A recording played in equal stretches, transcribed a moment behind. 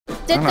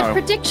Did the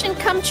prediction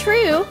come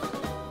true?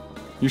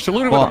 You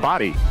saluted with a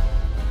body.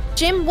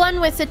 Jim won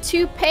with a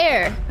 2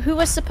 pair. Who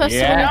was supposed to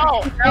win?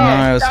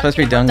 No, it was supposed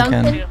to be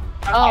Duncan.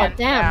 Oh,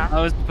 damn.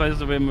 I was supposed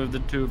to win with the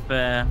 2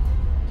 pair.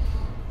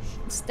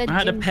 Instead, I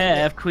had a Jim pair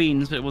did of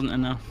queens, but it wasn't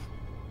enough.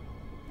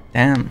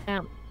 Damn.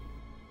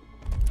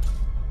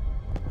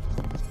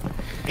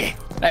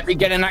 Let me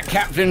get in that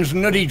captain's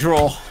nutty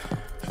drawer.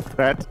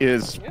 That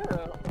is.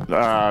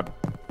 I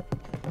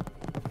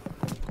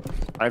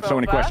have so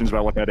many questions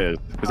about what that is.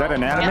 Is that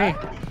anatomy?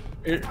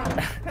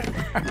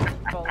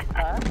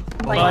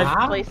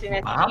 Placing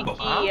a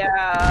cheeky,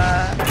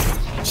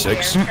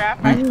 6. trap.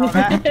 I saw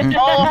that.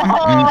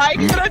 I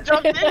could have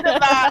jumped into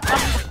that.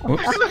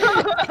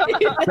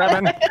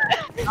 7.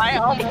 I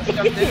almost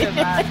jumped into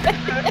that.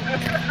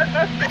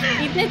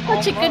 You did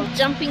such a good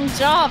jumping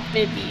job,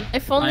 Bibby.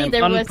 If only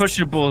there was.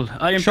 Unpushable.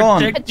 I am Sean.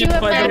 protected Could you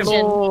by the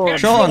imagine? Lord.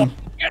 Sean.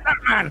 Get that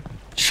man.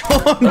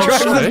 Sean,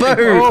 drive the boat.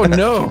 Oh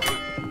no!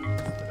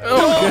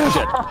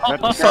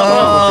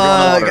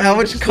 Fuck! How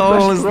much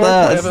coal is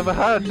that? I've ever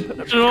had.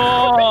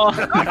 Oh.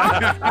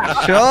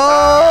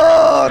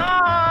 Sean!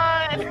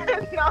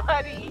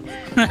 Naughty.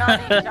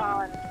 Naughty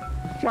John.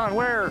 John,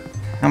 where?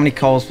 How many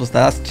coals was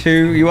that? That's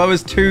 2. You owe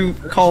us 2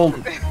 coal,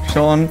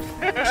 Sean.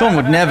 Sean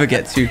would never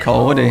get 2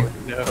 coal, would he?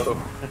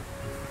 No.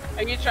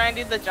 Are you trying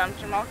to do the jump,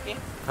 Jamalki?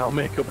 I'll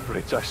make up for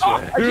it, I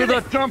swear. Do the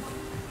jump.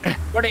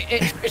 But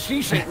it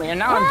seasicked me and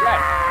now I'm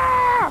dead.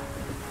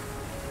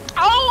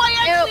 Oh, I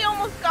actually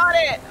almost got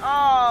it.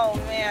 Oh,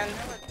 man.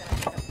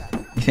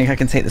 You think I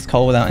can take this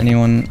coal without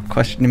anyone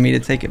questioning me to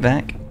take it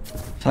back?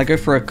 Shall I go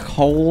for a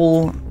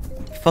coal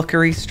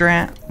fuckery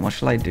strat? What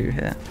shall I do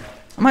here?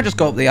 I might just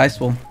go up the ice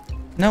wall.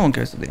 No one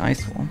goes up the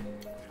ice wall.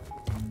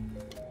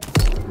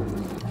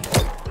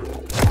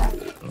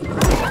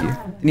 Thank you.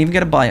 Didn't even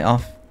get a bite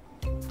off.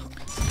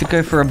 Could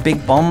go for a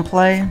big bomb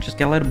play. Just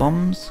get a load of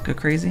bombs. Go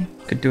crazy.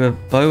 Could do a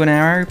bow and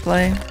arrow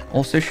play.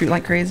 Also shoot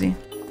like crazy.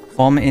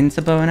 Bomb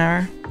into bow and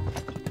arrow.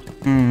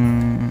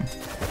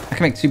 I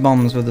can make 2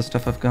 bombs with the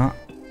stuff I've got.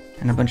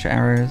 And a bunch of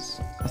arrows.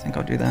 I think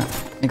I'll do that.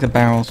 Make the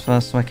barrels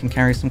first so I can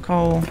carry some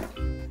coal.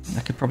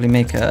 I could probably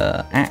make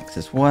a axe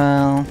as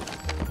well.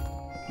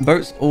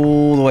 Boat's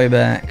all the way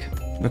back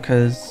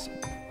because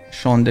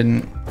Sean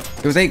didn't.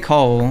 It was 8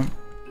 coal.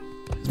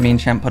 Me and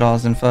Champ put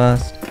ours in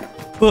first.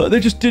 But they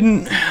just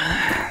didn't.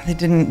 They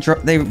didn't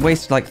drop. They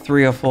wasted like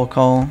 3 or 4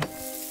 coal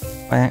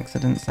by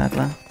accident,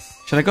 sadly.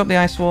 Should I go up the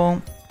ice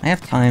wall? I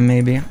have time,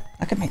 maybe.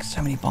 I could make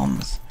so many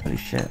bombs. Holy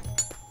shit.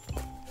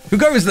 Who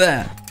goes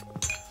there?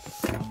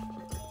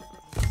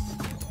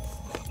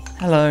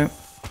 Hello.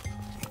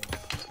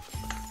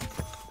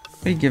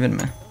 What are you giving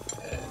me?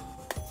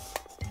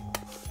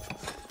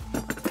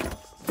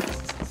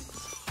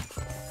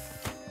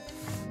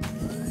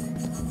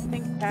 I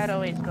think Dad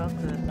always goes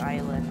to this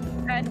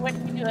island. Dad, what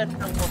did you do at the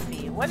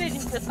Wolfie? What did you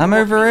do at the I'm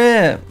over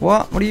here.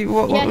 What? What do you?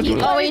 What? Yeah, what he'd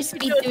what? always be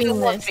doing this.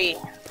 Wolfie?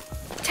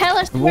 Tell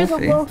us where the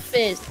Wolfie. wolf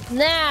is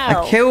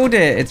now. I killed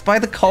it. It's by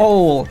the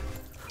coal.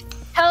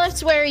 Tell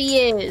us where he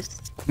is.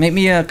 Make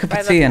me a cup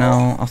of tea and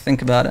I'll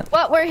think about it.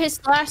 What were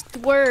his last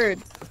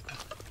words?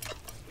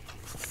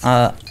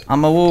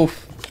 I'm a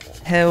wolf.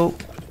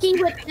 Help.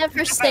 He would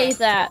never say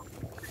that.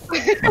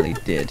 Well, he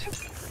did.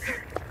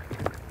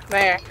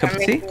 There, Cup I'm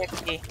of tea? making a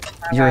tea.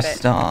 You're a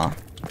star.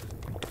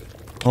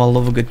 Oh, I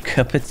love a good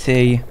cup of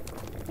tea.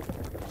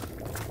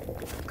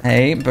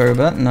 Hey,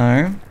 Boba,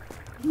 no.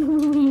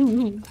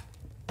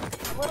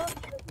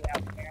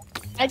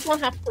 I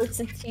don't have to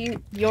listen to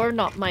you. You're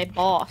not my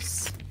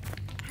boss.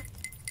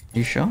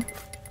 You sure?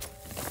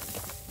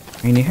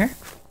 Are you new here?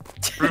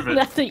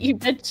 Now that you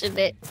mention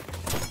it.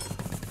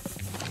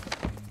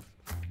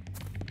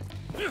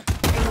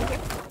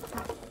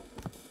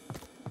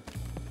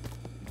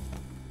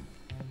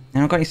 I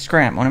don't got any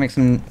scrap. I want to make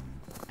some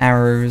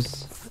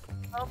arrows.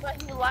 Oh,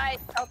 but he lied.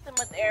 Pelt him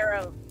with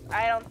arrows.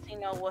 I don't see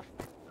no wolf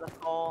in the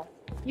hole.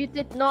 You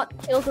did not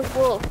kill the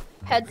wolf,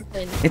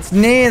 Pedguin. It's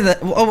near the...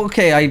 Oh,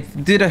 okay. I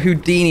did a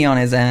Houdini on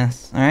his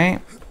ass.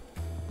 Alright?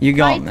 You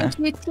got me. Why did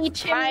you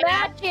teach him My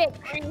magic?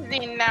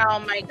 freezing now,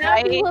 my Now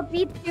guy. he will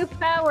be too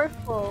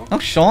powerful. Oh,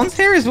 Sean's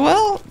here as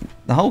well?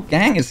 The whole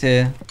gang is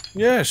here.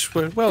 Yes,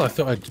 well, I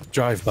thought I'd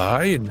drive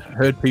by and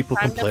heard people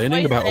Time to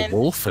complaining about a poison.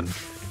 wolf and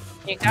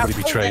You got somebody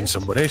betraying poisoned.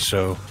 somebody,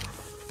 so... You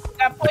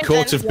got The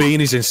court of poisoned.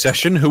 being is in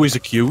session. Who is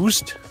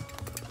accused?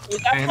 You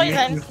got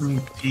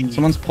poisoned.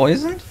 Someone's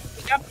poisoned?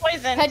 You got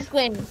poisoned.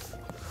 Pedguin.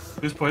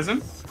 Who's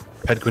poisoned?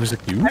 Pedguin is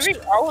accused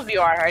All of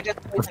you are. I just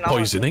of poisoned all of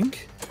you. poisoning.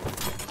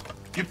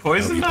 You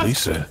poisoned us? Please,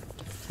 sir.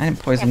 I didn't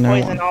I poison no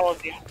poisoned one. all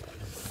of you.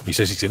 He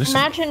says he's innocent.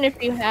 Imagine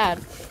if you had.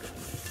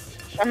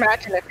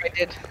 Imagine if I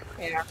did.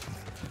 Yeah.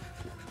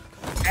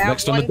 I have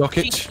Next on the one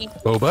docket, cheeky-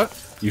 Boba.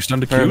 You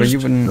stand Boba, accused you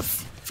wouldn't- of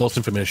false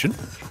information.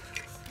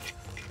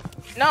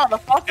 No, the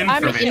false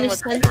I'm information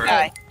was innocent. this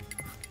guy.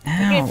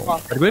 He gave Ow.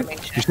 false Pedguin,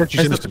 information. she said she's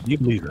Where's the- innocent. You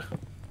believe her.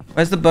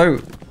 Where's the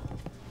boat?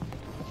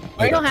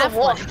 We don't It's a have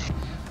one. wolf.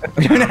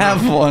 We don't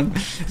have one.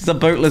 It's a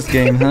boatless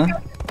game, huh?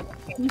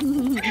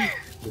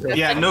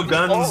 Yeah, no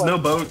guns, no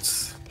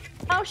boats.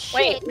 Oh shit,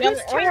 Wait, whose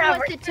we turn have-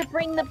 was it to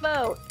bring the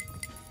boat?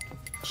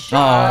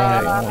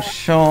 Oh,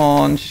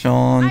 Sean.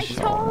 I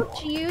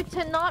told you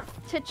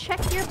to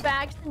check your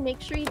bags and make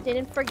sure you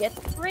didn't forget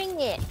to bring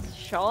it,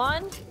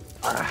 Sean.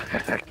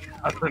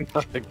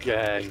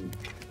 Again.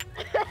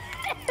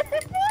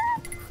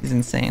 He's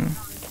insane.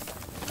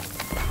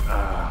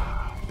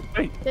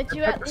 Wait, Did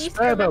you at least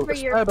remember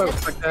your right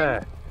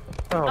there.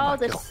 Oh,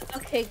 this.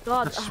 Okay,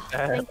 God.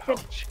 Oh,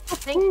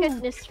 thank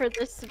goodness for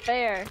the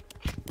spare.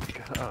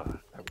 God,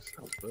 that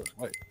was good.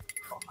 Wait.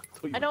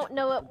 Oh, I don't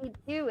know what we'd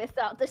do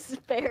without the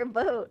spare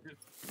boat.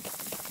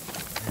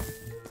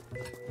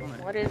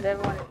 What is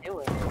everyone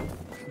doing?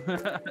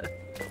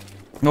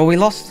 Well, we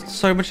lost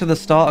so much of the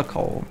starter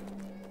coal.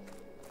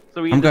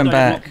 So we I'm going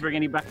decided not back. to bring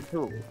any back at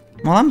all.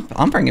 Well,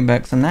 I'm bringing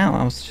back some now.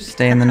 I was just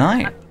staying the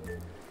night.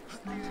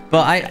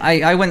 But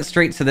I went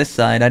straight to this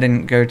side. I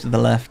didn't go to the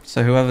left.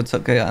 So whoever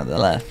took it at the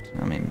left,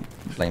 I mean,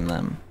 blame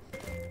them.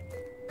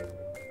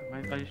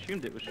 I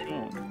assumed it was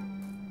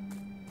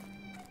Sean.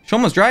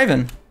 Sean was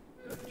driving.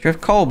 Do you have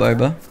coal,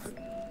 Boba?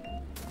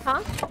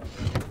 Huh?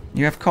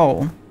 You have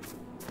coal?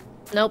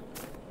 Nope.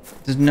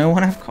 Does no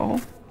one have coal?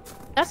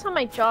 That's not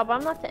my job.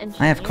 I'm not the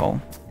engineer. I have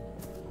coal.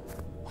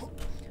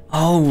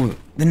 Oh,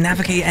 the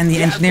navigator and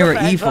the engineer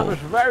are evil. There's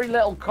very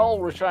little coal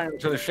returning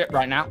to the ship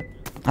right now.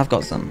 I've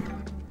got some.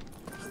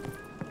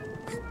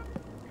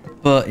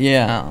 But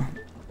yeah.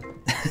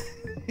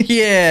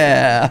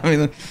 Yeah. I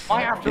mean,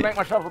 I have to make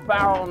myself a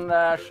barrel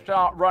and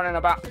start running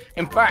about.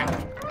 In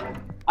fact,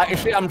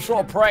 I'm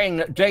sort of praying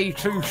that day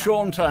 2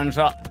 Sean turns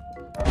up.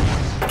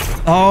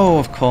 oh,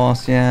 of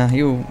course, yeah.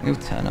 He'll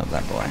turn up,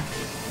 that boy.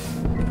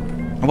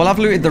 Well, I've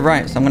looted the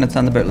right, so I'm gonna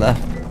turn the boat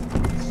left.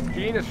 Do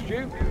you need a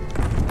stew?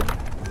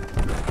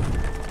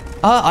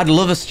 I'd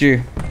love a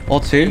stew or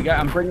two.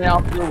 I'm bringing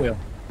out the wheel.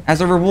 As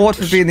a reward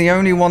for being the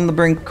only one to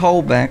bring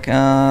coal back.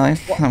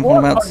 What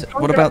about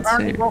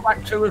two? Brought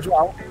back 2 as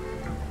well.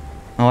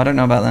 Oh, I don't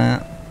know about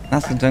that.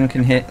 That's a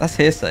Duncan hit. That's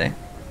hearsay.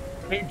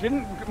 He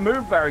didn't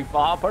move very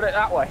far, put it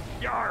that way.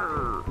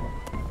 Yarr.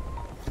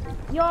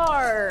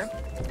 Yar.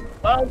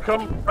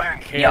 Welcome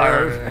back here.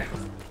 Yarr.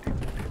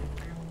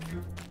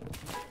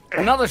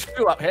 Another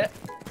stew up here.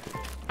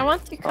 I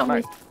want to come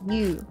with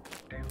you.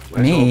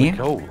 Where's Me? all the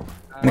coal?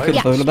 Wanna kill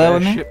Where's Bola the Bear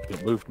with spare me? ship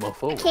that moved my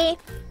full? Okay.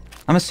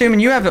 I'm assuming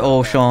you have it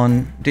all,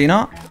 Sean. Do you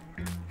not?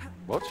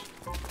 What?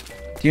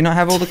 Do you not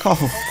have all the coal?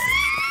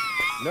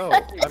 No,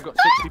 I've got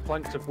 60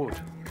 planks of wood.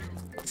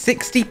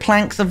 60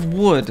 planks of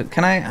wood.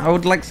 I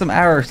would like some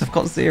arrows. I've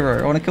got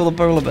 0. I want to kill the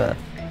polar bear.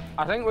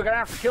 I think we're gonna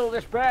have to kill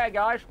this bear,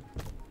 guys.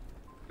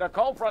 The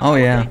coal front. Oh,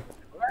 yeah.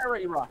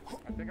 Very rough.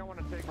 I think I want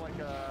to take like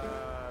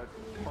a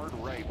hard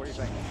right. What do you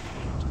think?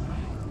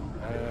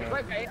 It's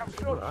okay, I'm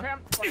sure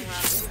Champ's running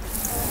around here.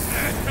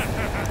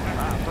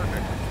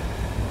 Perfect.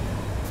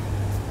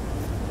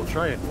 We'll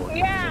try it. One.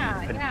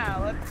 Yeah,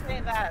 let's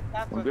say that.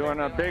 That's I'm what doing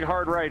they're a big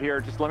hard right here.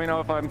 Just let me know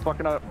if I'm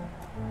fucking up.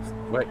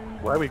 Wait,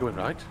 why are we going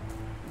right?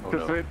 Oh,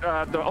 Because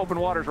no. the open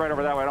water's right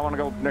over that way. I don't want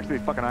to go next to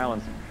these fucking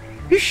islands.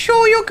 You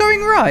sure you're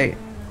going right?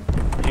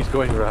 He's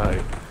going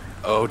right.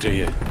 Oh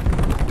dear.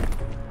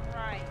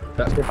 Right.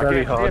 That's a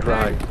very hard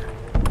ride.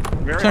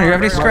 Very Sean, you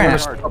have any very hard,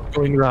 scraps? very hard. Stop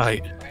going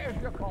right.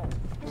 There's your coal.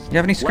 You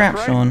have any scraps,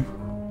 right? Sean?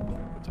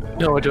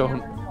 No, I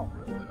don't.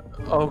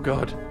 Oh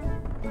god.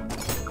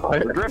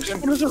 Quiet. Drifting.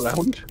 What is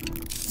around?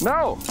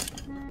 No.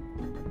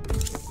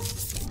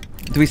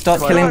 Do we start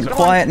Come killing on.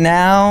 quiet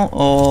now,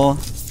 or...?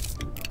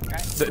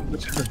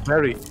 This is a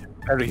very,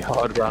 very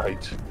hard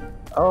ride.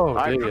 Oh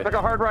I dear. took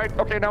a hard right.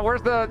 Okay, now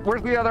where's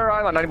the other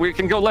island? We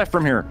can go left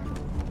from here.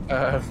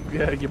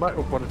 Yeah, you might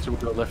have wanted to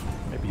go left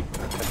maybe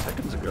 10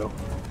 seconds ago.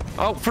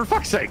 Oh, for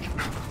fuck's sake!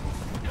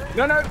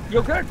 No,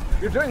 you're good.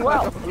 You're doing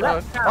well.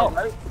 Left now, Oh.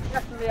 though.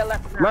 Definitely a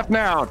left now. Left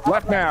now.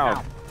 Left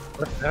now.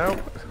 Left now.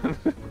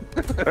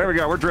 There we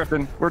go. We're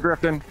drifting. We're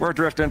drifting. We're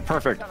drifting.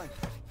 Perfect. So,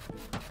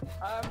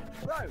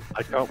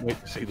 I can't wait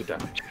to see the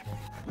damage.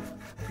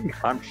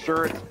 I'm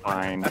sure it's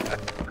fine.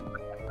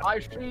 I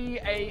see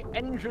a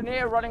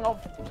engineer running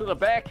off to the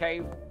bear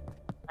cave,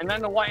 and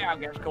then the whiteout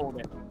gets called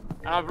in.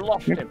 And I've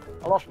lost him.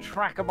 I lost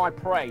track of my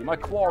prey, my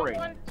quarry.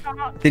 Someone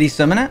talk. Did he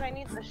summon it? I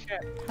need the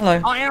ship.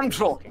 Hello. I am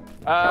talking.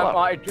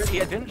 I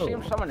didn't see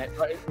him summon it,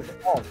 but it was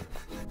on.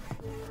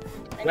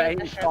 I There need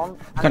the he's ship. gone.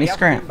 Got any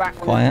scrap?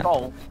 Quiet.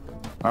 No,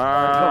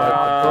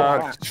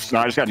 I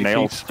just got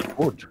nails.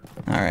 Wood.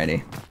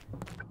 Alrighty.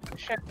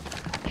 Ship.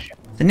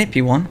 The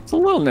nippy one. It's a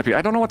little nippy.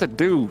 I don't know what to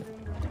do,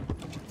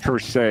 per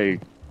se,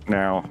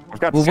 now. I've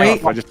got Well, stuff.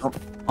 wait. I just don't...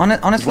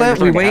 Honestly, Wait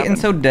for we something to wait happen.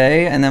 until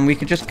day, and then we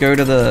could just go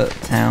to the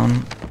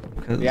town.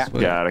 Cause Yeah.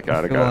 Got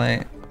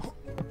it.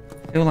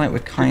 feel like we're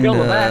kind kill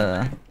the of...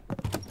 bear.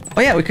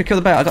 Oh yeah, we could kill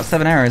the bear. I got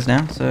 7 arrows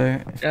now, so...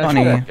 If Yeah, got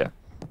any... sure. Yeah.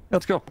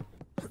 Let's go.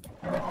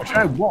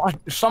 So what?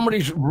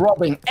 Somebody's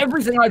robbing.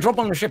 Everything I drop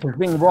on the ship is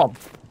being robbed.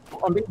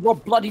 I'm being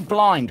robbed bloody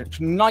blind. It's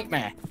a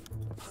nightmare.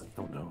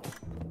 Oh no.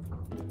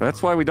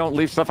 That's why we don't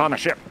leave stuff on a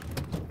ship.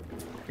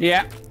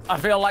 Yeah, I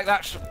feel like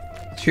that's...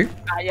 Stew?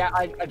 yeah,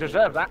 I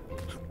deserve that.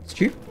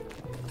 Stew?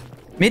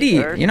 Midi,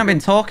 you've not been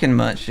talking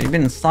much. You've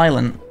been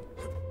silent.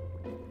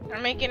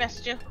 I'm making a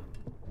stew.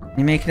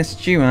 You're making a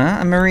stew, huh?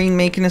 A marine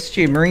making a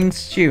stew. Marine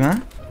stew, huh?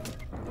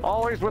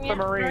 boys with the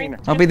marine.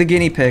 I'll be the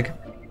guinea pig.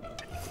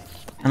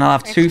 And I'll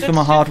have 2 for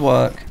my hard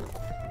work.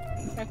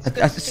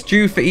 A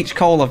stew for each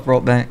coal I've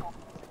brought back.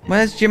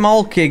 Where's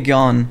Jamal Kid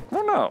gone? I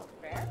don't know.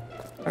 I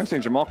haven't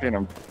seen Jamal in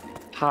a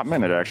hot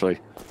minute, actually.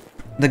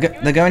 They're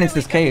going into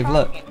this cave,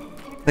 look.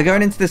 They're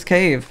going into this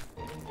cave.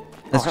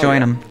 Let's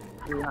join them.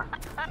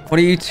 What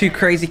are you 2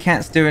 crazy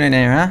cats doing in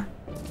here, huh?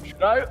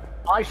 So,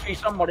 I see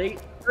somebody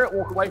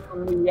walk away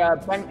from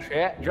the bench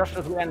here, just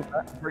as we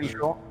enter, I'm pretty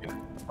sure.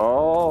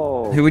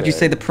 Oh. Who would you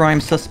say the prime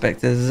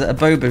suspect is? Is it a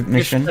Boba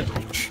mission?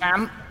 Mr.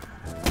 Champ.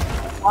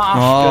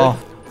 Oh,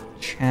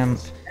 champ.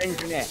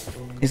 Engineer.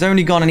 He's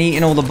only gone and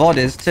eaten all the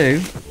bodies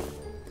too.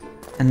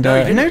 And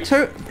any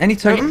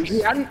totems?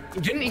 He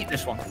didn't eat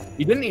this one.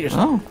 He didn't eat this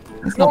one.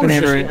 Oh, he's not been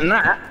here very...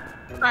 that.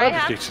 I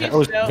have 2 I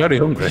was still. very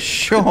hungry.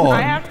 Sure.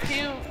 I have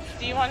 2.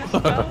 Do you want to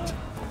still?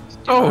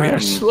 Oh,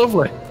 yes,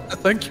 lovely.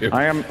 Thank you.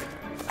 I am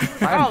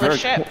Oh, the very...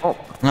 ship. Oh,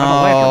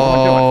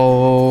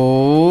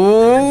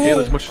 Heal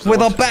as much as I With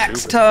our wanted to,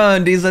 backs but-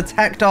 turned, he's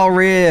attacked our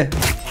rear.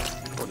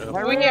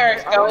 We are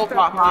so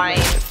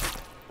behind.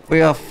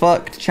 We are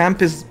fucked.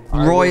 Champ is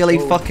royally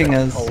fucking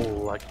us. Oh,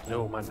 like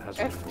no man has.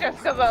 It's just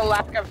because of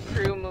lack of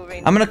crew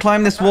moving. I'm gonna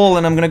climb this wall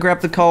and I'm gonna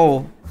grab the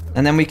coal.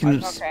 And then we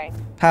can Okay.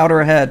 powder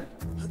ahead.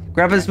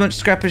 Grab as much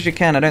scrap as you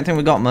can. I don't think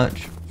we got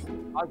much.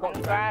 I've got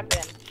I'm grabbing.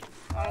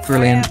 I'm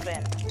Brilliant.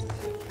 grabbing.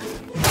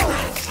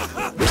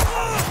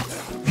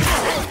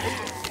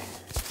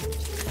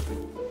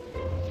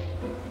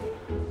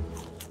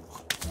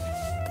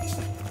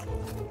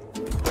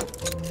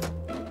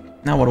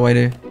 Now what do I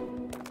do?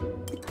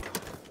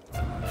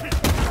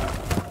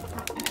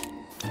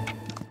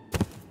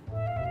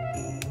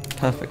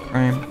 Perfect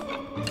frame.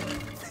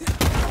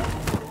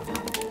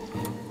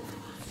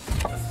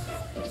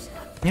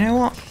 You know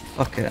what?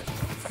 Fuck it.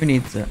 Who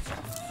needs it?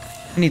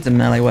 Who needs a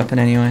melee weapon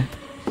anyway?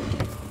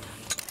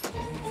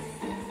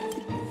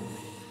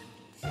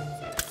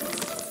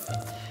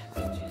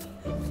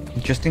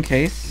 Just in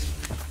case.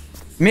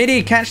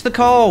 Midi, catch the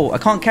coal! I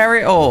can't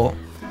carry it all.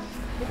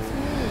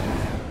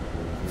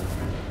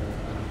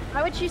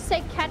 Why would you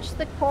say catch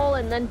the coal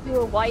and then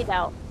do a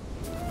whiteout?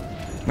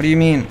 What do you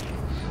mean?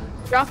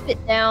 Drop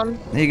it down.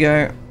 There you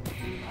go.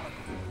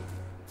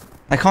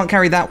 I can't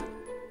carry that.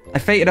 I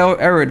fatal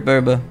errored,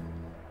 Boba.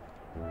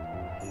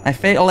 I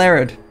fatal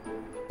errored.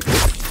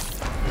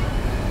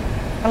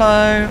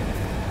 Hello.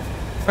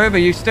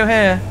 Boba, you still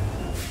here?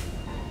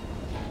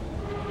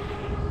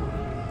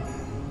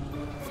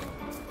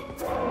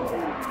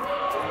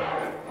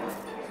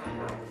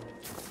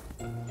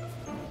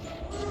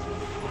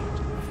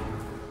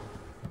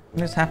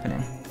 What is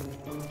happening?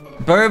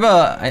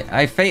 Boba,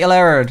 I fatal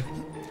errored.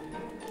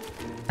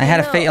 I had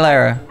a No, fatal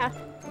error.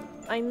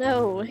 I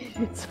know.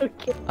 It's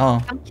okay.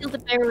 Oh, Come kill the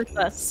bear with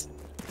us.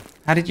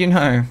 how did you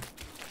know?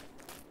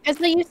 As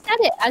though you said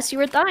it as you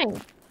were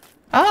dying.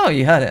 Oh,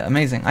 you heard it.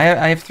 Amazing. I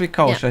have 3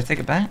 coal. Yeah. Should I take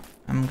it back?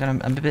 I'm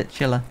a bit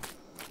chiller.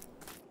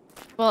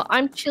 Well,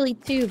 I'm chilly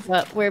too,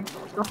 but we're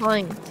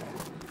behind.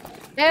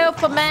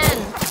 Help a man!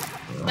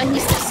 And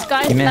he's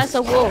disguised You as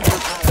a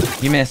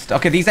wolf. You missed.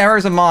 Okay, these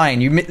arrows are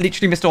mine. You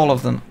literally missed all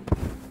of them.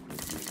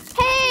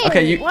 Hey!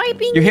 Okay, why are you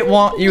being you hit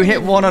one. You mean?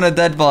 hit one on a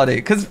dead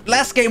body. Cause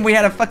last game we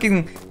had a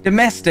fucking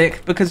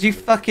domestic because you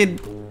fucking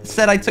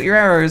said I took your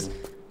arrows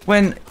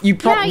when you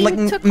Yeah, you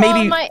like took maybe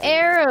all my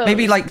arrows.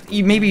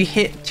 maybe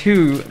hit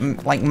 2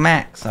 like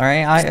max. All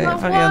right. So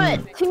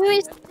what? 2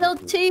 is still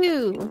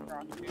 2.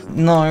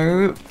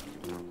 No.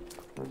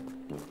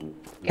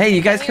 Hey,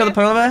 you guys kill the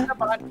polar bear?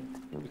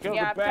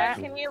 Yeah, Pat,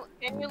 can you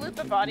loot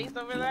the bodies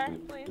over there,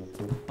 please?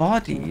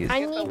 Bodies.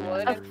 I need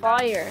a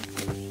fire.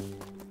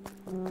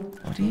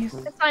 Bodies.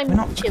 Because I'm We're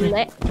not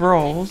chilly.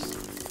 thralls.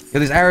 Yo,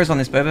 there's arrows on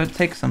this, Boba.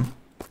 Take some.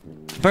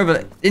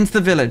 Boba, into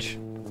the village.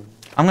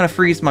 I'm gonna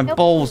freeze my Nope.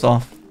 balls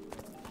off.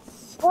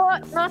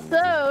 What? Not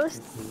those.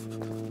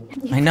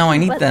 I know, I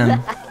need What's them.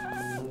 that?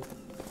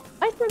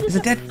 I thought There's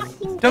it's a dead...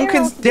 fucking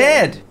Duncan's arrow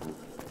here. dead!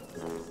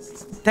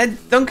 Dead...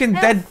 Duncan,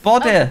 Help dead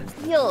body! us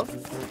heal.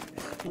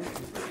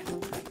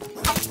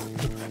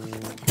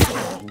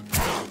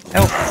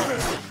 Help.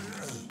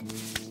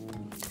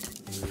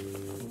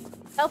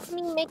 Help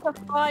me make a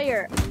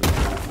fire.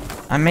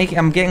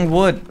 I'm getting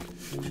wood.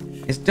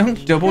 Is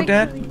Dunk double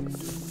dead?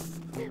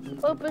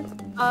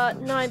 Open.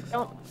 No, I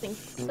don't think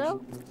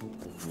so.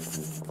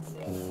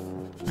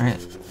 Alright,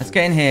 let's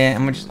get in here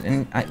and we're just...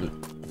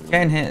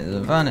 get in here,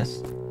 the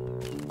furnace.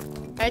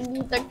 I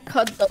need the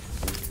cuddle.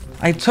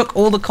 I took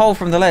all the coal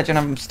from the ledge and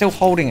I'm still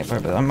holding it,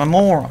 Boba. I'm a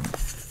moron.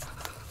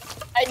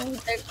 I need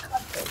the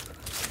cuddle.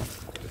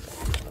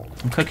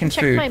 I'm cooking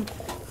Check food. my...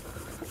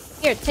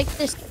 Here, take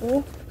this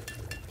tool.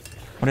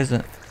 What is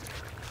it?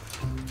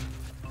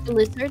 The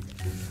lizard.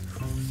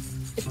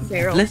 It's a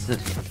barrel. Blizzard.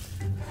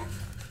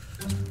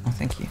 Oh,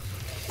 thank you.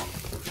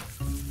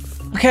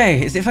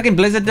 Okay, is it fucking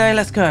Blizzard Day?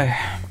 Let's go.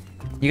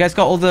 You guys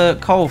got all the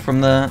coal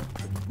from the...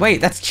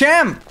 Wait, that's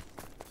Champ!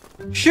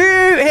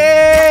 Shoot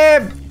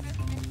him!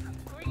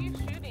 Who are you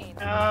shooting?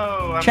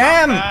 Oh, I'm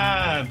Cham!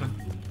 not bad.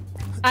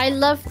 I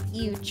love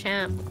you,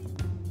 champ.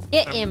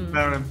 Hit him.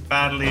 Very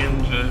badly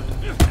injured.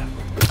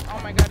 Oh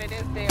Oh my god, it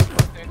is day of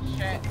Blizzard.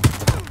 Shit.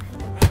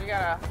 We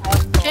got a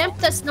hostile. Champ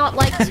does not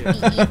like to be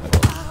equal.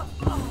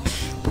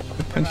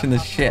 Punching the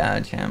shit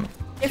out of Champ.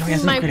 Give He me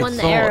has my some great one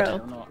sword.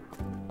 arrow.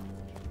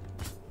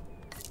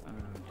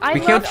 I We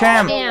love killed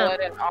Champ. Blood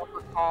and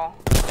alcohol.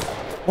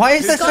 Why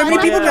is there so many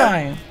people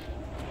dying?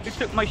 Who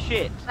took my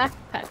shit?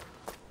 Backpack.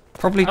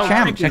 Probably Oh,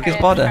 Champ. Check his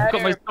body. You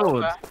got my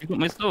sword. You got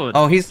my sword.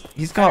 Oh, he's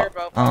got.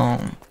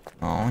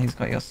 Oh, he's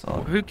got your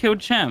sword. Who killed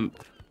Champ?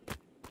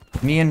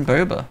 Me and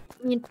Boba.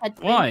 Me and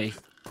Pedguin. Why?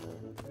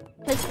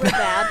 Because we're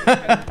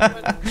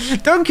bad.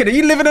 Duncan, are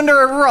you living under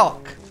a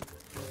rock?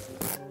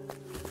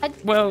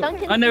 Well,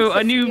 Duncan I knew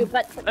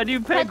thinks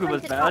Pedguin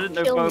was did bad. not I didn't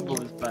know kill Boba me.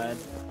 was bad.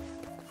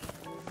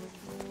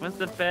 Where's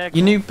the bear?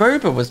 You knew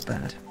Boba was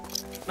bad.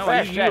 No,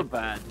 I knew you were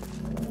bad.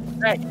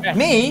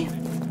 Me?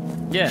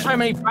 Yeah. So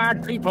many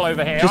bad people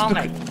over here, Just aren't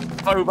they?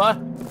 Boba.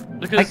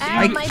 Because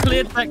I- you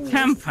cleared that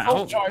camp Oh,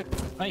 out. sorry.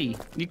 Hey,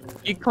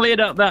 you cleared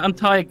up that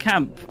entire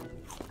camp,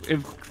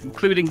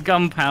 including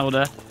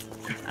gunpowder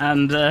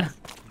and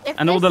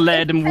all the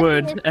lead and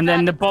wood, and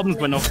then the bombs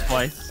went off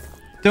twice.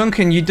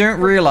 Duncan, you don't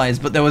realize,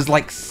 but there was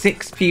like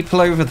 6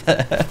 people over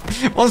there.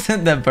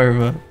 Wasn't there,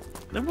 Boba?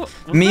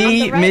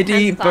 Me, On the Midi,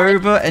 right-hand side.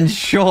 Boba, and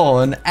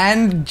Sean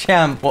and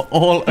Champ were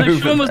all No, over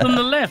Sean was there. on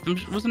the left,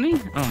 wasn't he?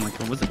 Oh my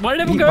god, was it? Why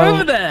did everyone go Well-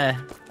 over there?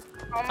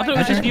 Oh I thought it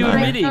was just don't you know.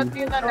 and Midi.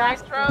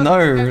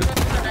 No,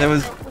 there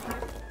was-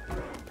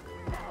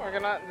 We're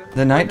gonna.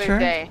 The nitro?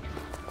 Day.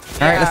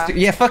 Alright, let's do.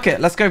 Yeah, fuck it.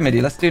 Let's go,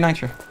 Midi. Let's do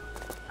Nitro.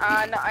 No,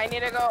 I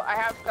need to go. I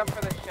have stuff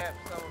for the ship,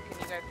 so can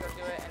you guys go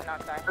do it and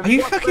not die? Are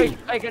you What, fucking.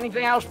 take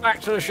anything else back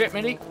to the ship,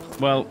 Minnie?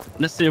 Well,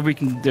 let's see if we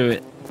can do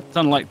it. It's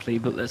unlikely,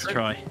 but let's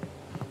try.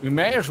 We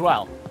may as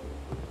well.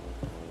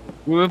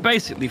 We were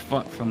basically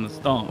fucked from the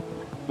start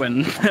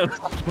when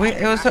Wait,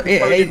 it was.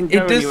 didn't It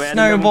go does anywhere, and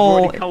then we brought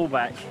snowball. the coal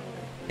back.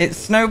 It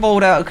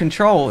snowballed out of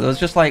control. There was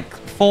just like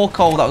 4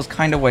 coal that was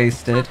kind of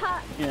wasted.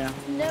 Yeah.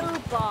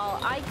 Snowball,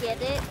 I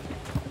get it.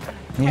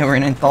 Yeah, we're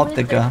in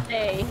Antarctica. Blizzard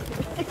day.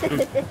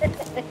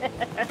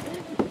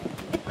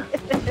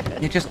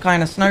 It just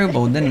kind of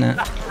snowballed, didn't it?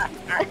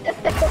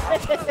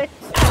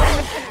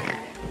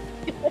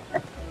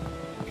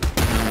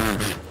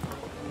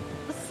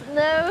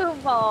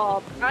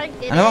 Snowball, I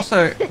get it. And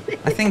also,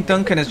 I think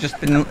Duncan has just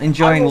been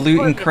enjoying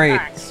looting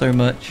crates so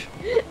much.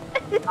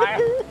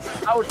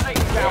 I will take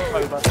you down,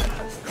 Boba.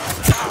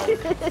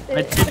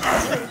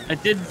 I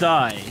did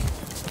die.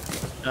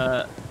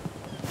 By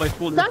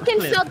falling off a Duncan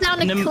cliff. fell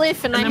down a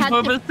cliff and I then had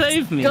Boba to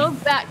saved me. go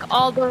back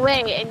all the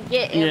way and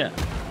get him. Yeah.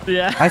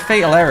 Yeah. I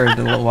fatal errored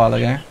a little while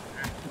ago.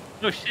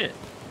 Oh shit.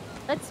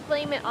 Let's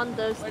blame it on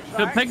those.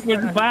 The pig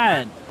was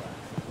bad.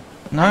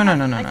 No.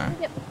 I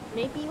think it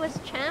maybe was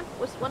Champ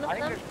was one of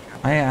them.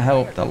 I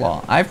helped a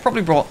lot. I've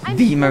probably brought I'm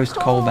the so most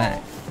coal cold.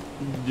 back.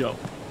 Yo,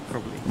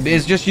 probably.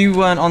 It's just you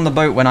weren't on the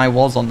boat when I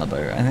was on the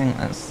boat. I think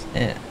that's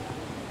it.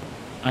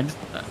 I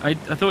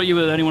thought you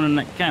were the only one in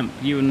that camp.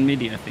 You and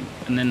Midi, I think.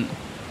 And then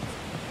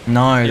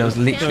No, there was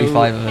literally So-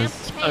 5 of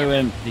us. so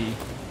empty.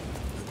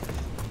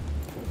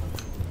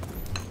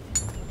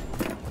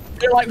 I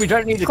feel like we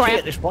don't need the Crap. key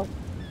at this point.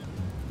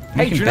 Hey,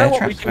 Making do you bear know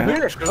what? We traps, can do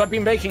man? this because I've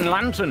been making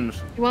lanterns.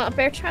 You want a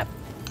bear trap?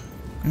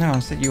 No, I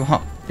said you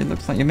are. It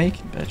looks like you're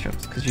making bear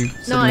traps because you No,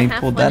 I suddenly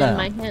have pulled one that in out.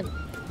 my hand.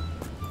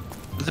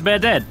 Is the bear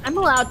dead? I'm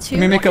allowed to.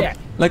 Let me make Yeah.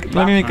 let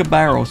me make a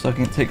barrel so I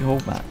can take a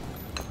hold back.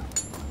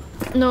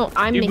 No,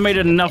 I'm You've making made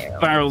a enough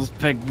barrel. barrels,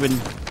 Pedguin.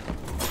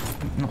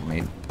 Not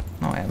made.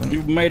 No, I haven't.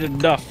 You've made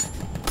enough.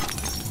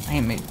 I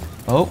ain't made.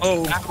 Oh,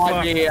 Oh, That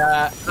might be.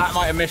 That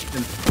might have missed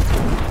him.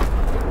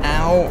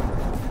 ow.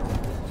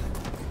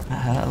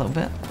 That hurt a little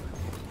bit.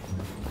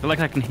 I feel like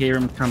I can hear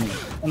him coming.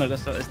 Oh no,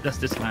 that's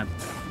this lad.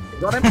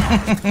 Got him?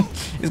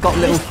 He's got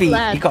little This feet.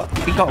 lad. He got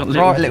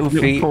right little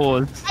feet.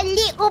 paws. A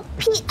little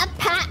Peter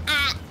Pat.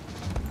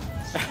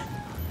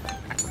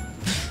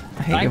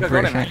 I hate I your got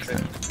British him, actually.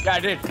 accent. Yeah, I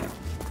did.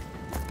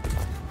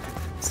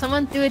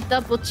 Someone do a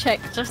double check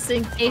just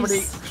in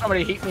case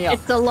Somebody heat me up.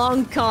 it's a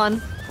long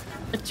con.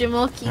 A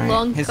Jamoki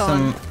long Alright,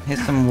 con.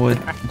 here's some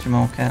wood,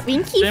 Jamal Cat.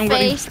 Winky Didn't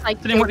got any- face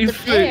like Didn't want any the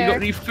food. You got bear.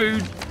 any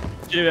food?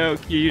 You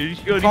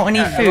Got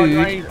any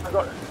food? I've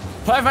got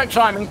perfect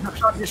timing to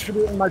start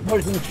distributing my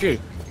poison stew.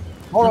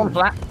 Hold on to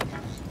that.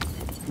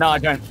 No, I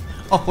don't.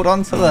 Oh, hold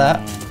on to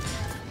that.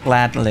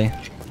 Gladly.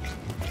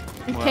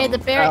 Okay, the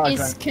bear Oh, is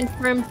okay.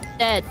 confirmed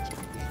dead.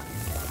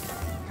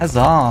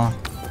 Huzzah.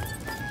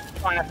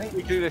 Fine, I think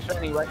we do this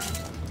anyway.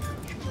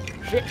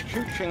 Ship's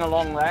chooching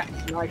along there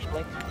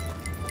nicely.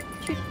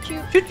 Choo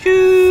choo. Choo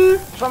choo.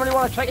 Somebody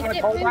want to take Is my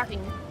it coal back?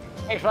 moving?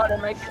 It's like they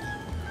make.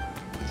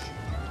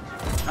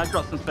 I've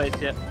got some space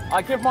yet.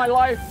 I give my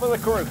life for the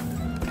crew.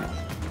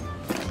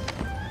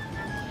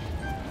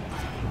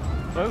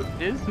 Boat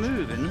is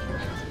moving,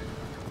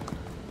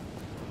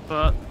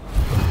 but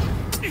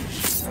we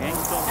ain't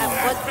got At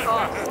what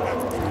cost?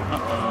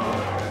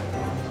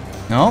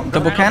 No,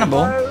 double cannibal.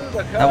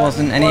 That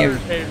wasn't any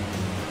of that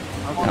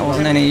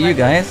wasn't any of you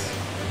guys.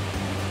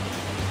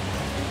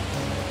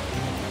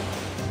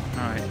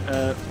 Alright,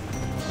 oh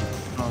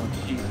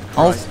Jesus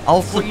I'll Christ.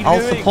 I'll What are you I'll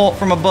doing? support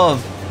from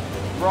above.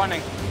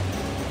 Running.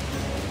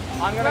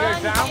 I'm gonna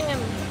go down.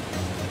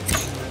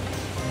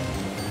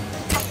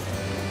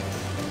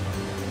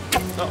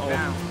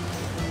 Down.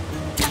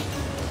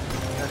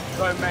 There's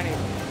so many.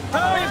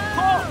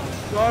 Oh,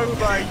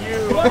 Grover,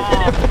 you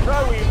are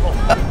so evil.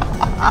 No,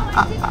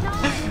 I did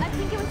not. I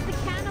think it was the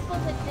cannibal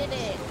that did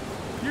it.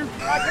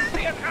 I can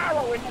see an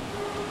arrow in it.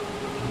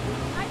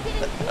 I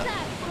didn't do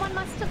that. Someone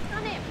must have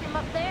done it from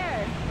up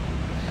there.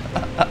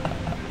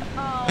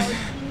 Oh,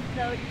 he's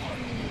so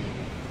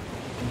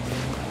cheap.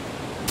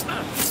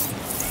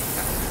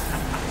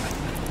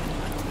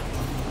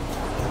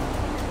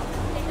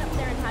 Stayed up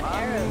there and had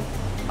arrows.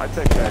 I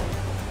think that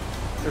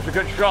it was a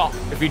good shot,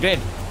 if he did.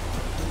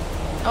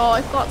 Oh,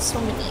 I've got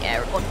so many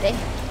arrows there.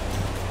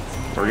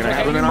 We're gonna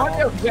have them in our.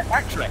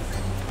 Actually.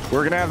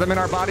 We're gonna have them in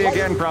our body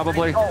again,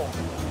 probably. I'm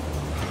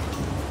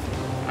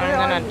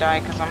gonna die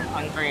because I'm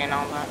hungry and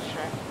all that shit.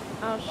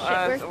 Oh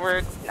shit, We're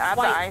at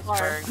the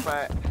iceberg,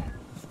 but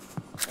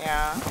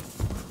yeah.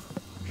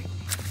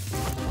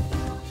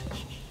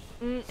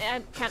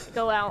 I can't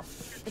go out.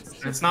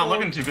 It's not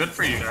looking too good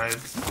for you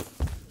guys.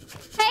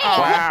 Hey, Oh,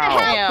 what the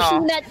hell, wow.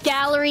 peanut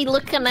gallery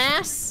looking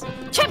ass?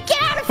 Chip,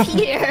 get out of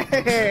here!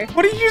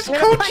 What did you just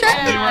call Hey,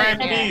 Chad?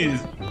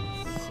 Randy's.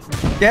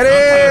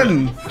 Get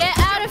him! Get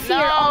out of here!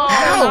 No. Oh,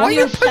 Ow, why are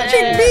you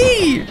punching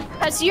me?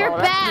 because you're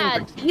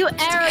bad. You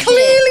arrowed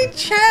Clearly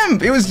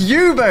Champ! It was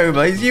you,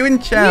 Boba. It's you and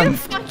it. You Champ.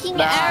 fucking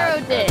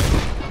arrowed it.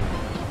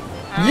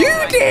 You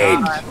did!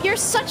 You're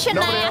such an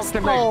Nobody else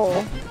can make-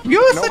 asshole.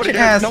 You're such an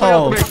asshole.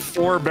 Nobody else makes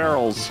 4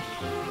 barrels.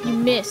 You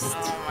missed.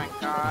 Oh my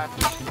god.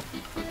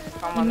 You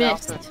Someone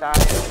else missed.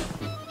 has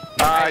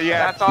died.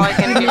 Yeah. That's all I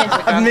can do.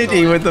 A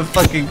midi with the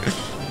fucking...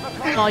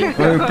 Oh, you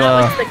Boba.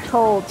 that was the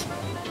cold.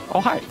 Oh,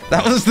 hi.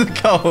 That was the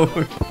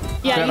code.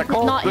 Yeah, Yeah, you the could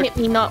cold- not hit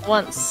me not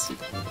once.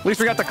 At least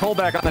we got the coal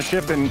back on the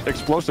ship in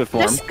explosive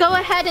form. Just go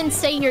ahead and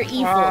say you're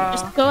evil.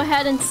 Just go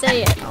ahead and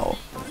say it.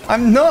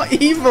 I'm not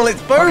evil.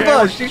 It's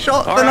Boba. Okay, She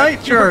shot all the right,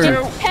 nitro.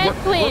 Super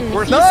Pedguin,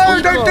 he's No,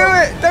 evil. don't do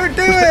it. Don't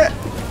do it.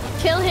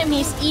 Kill him,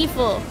 he's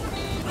evil.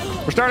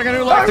 We're starting a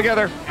new life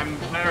together. I'm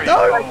very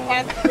No. I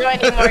can't do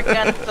any more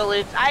gun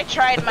salutes. I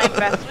tried my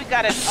best. We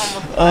got it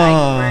almost Oh.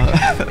 iceberg.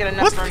 That's good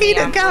enough What's for me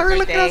peanut on gallery?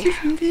 Blizzard Look how Day. you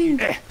can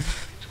be.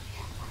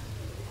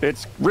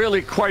 It's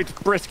really quite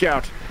brisk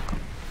out.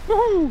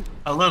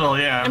 a little,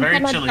 yeah, I'm very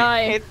gonna chilly.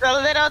 die. It's a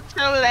little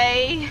too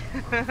late.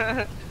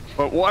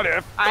 But what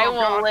if? I Oh,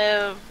 will God.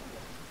 live.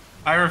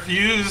 I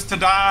refuse to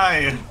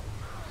die.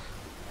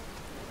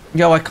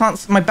 Yo, I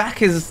can't. My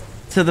back is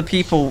to the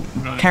people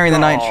Right. carrying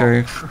the Oh.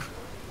 nitro.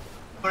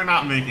 They're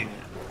not making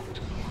it.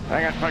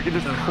 Hang on, if I can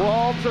just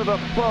crawl to the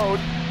boat,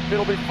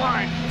 it'll be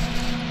fine.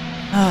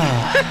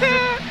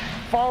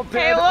 Fall Hey,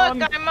 dead on.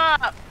 look, I'm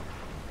up.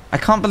 I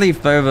can't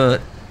believe Boba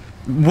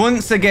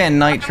once again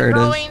nitroed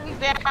I'm us. going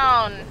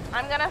down.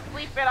 I'm gonna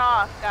sleep it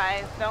off,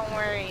 guys. Don't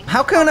worry.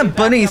 How can a I'll be back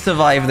bunny up in a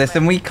survive this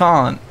and moment. we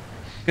can't?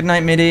 Good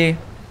night, Midi.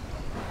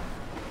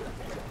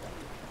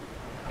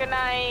 Good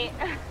night,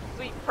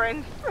 sweet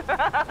prince.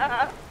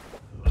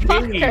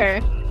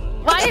 Fucker.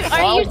 Why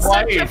are you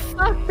such a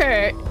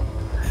fucker?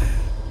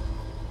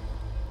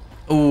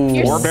 Ooh.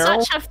 You're 4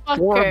 barrels? such a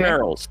 4 fucker.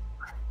 barrels.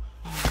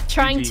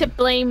 Trying to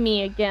blame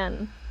me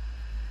again.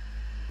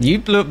 You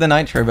blew up the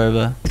nitro,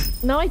 Boba.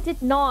 No, I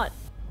did not.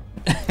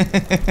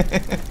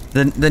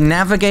 The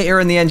navigator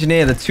and the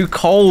engineer, the 2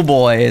 coal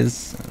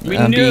boys, We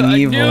being knew,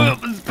 evil. I knew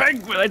it was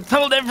Pedguin. I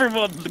told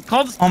everyone. The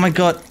constant. Oh my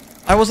god.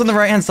 I was on the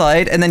right hand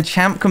side and then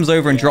Champ comes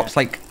over and drops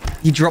like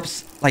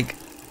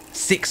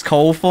 6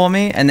 coal for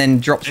me and then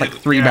drops like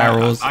 3 Yeah,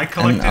 barrels. I and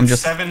collected I'm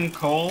just 7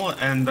 coal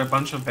and a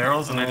bunch of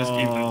barrels, and I just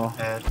gave them to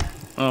Ted.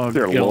 Oh,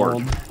 Dear God. Lord.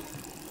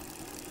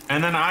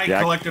 And then I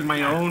Yeah. collected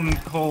my own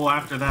coal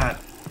after that.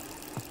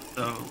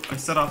 So I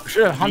set off.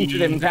 Should have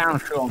hunted him down,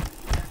 Sean.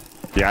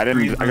 Yeah, I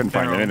Breathe couldn't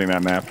find barrel. anything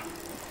on that map.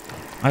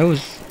 I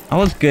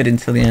was good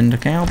until the end,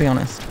 okay? I'll be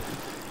honest.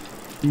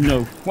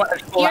 No.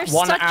 You're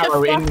One such a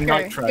arrow in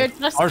fucker. nitro. You're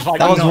just I was like,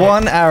 That was no.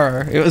 1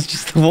 arrow. It was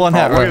just 1 Oh,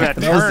 arrow. look at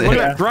that That was turn. Look it.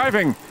 at that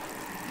driving.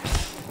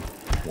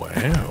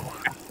 Wow.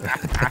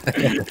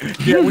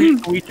 Yeah,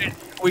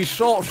 we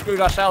sort of screwed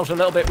ourselves a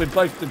little bit with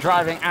both the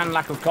driving and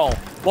lack of coal.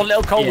 What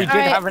little coal we did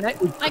Alright, have in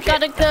it, we I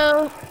gotta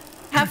go.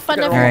 Have fun,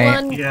 Alright.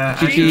 everyone. Yeah.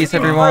 GG's,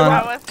 That everyone.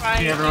 was fine.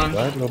 Hey, everyone.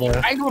 Bye,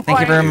 Boba. Thank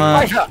you very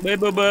much. Bye,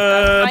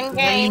 bye. Fun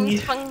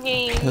games, fun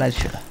games.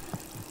 Pleasure.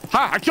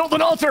 Ha! I killed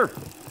an altar.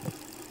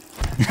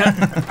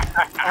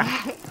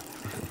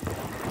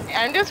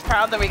 I'm just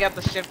proud that we got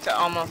the ship to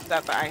almost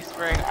at the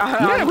iceberg.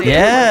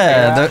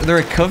 Yeah, the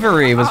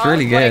recovery was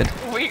really good.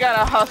 Like, we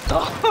gotta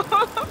hustle. Put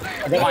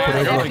over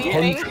like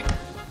Anything?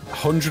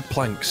 100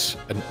 planks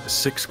and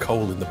 6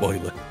 coal in the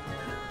boiler.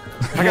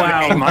 I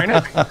got an A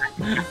minus.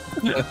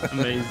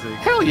 Amazing.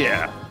 Hell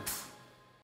yeah.